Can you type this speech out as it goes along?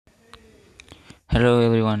Hello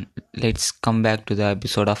everyone, let's come back to the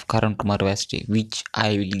episode of Karan Kumar Vasti, which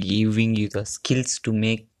I will giving you the skills to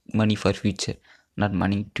make money for future, not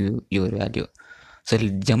money to your value. So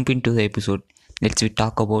let's jump into the episode. Let's we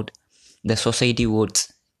talk about the society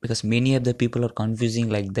votes because many of the people are confusing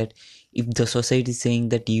like that. If the society is saying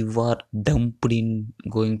that you are dumped in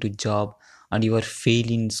going to job and you are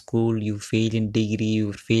fail in school, you fail in degree,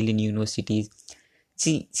 you fail in universities.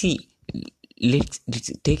 See, let's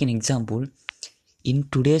take an example. In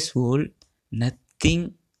today's world,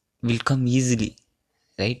 nothing will come easily,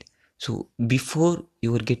 right? So before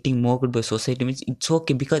you are getting mocked by society means it's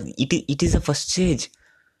okay, because it is the first stage.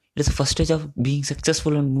 It is the first stage of being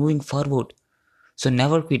successful and moving forward. So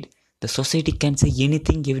never quit. The society can say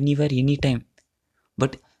anything, anywhere, anytime,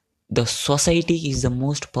 but the society is the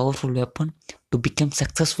most powerful weapon to become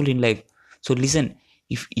successful in life. So listen,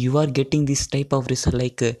 if you are getting this type of result,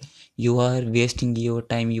 like you are wasting your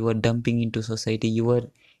time, you are dumping into society, you are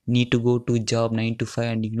need to go to job 9 to 5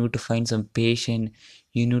 and you need to find some patient,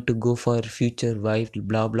 you need to go for future wife,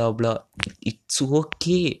 blah blah blah. It's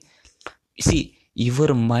okay. See, your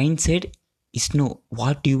mindset is know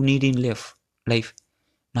what you need in life,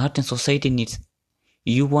 not in society needs.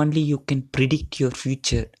 You only you can predict your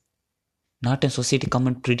future, not a society come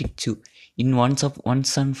and predict you. In once and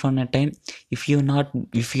upon a time, if you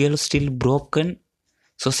are still broken,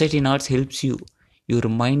 society not helps you. Your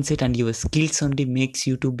mindset and your skills only makes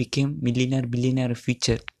you to become millionaire, billionaire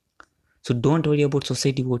future. So don't worry about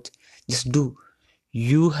society votes. Just do.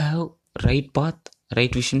 You have right path,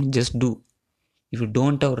 right vision, just do. If you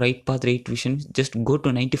don't have right path, right vision, just go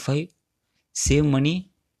to 95, save money,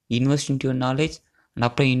 invest into your knowledge and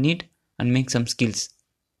apply in it and make some skills.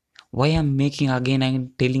 Why I'm making again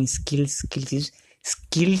I'm telling skills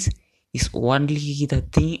is only the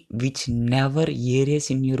thing which never areas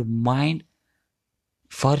in your mind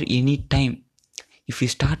for any time. If you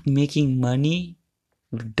start making money,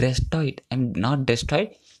 you destroy it and not destroy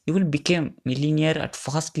it, you will become millionaire at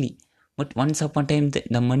fastly, but once upon a time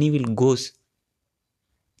the money will goes.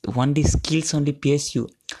 Only skills only pays you.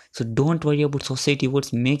 So don't worry about society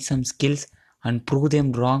words. Make some skills and prove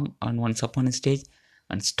them wrong on once upon a stage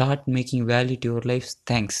and start making value to your life.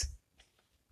 Thanks.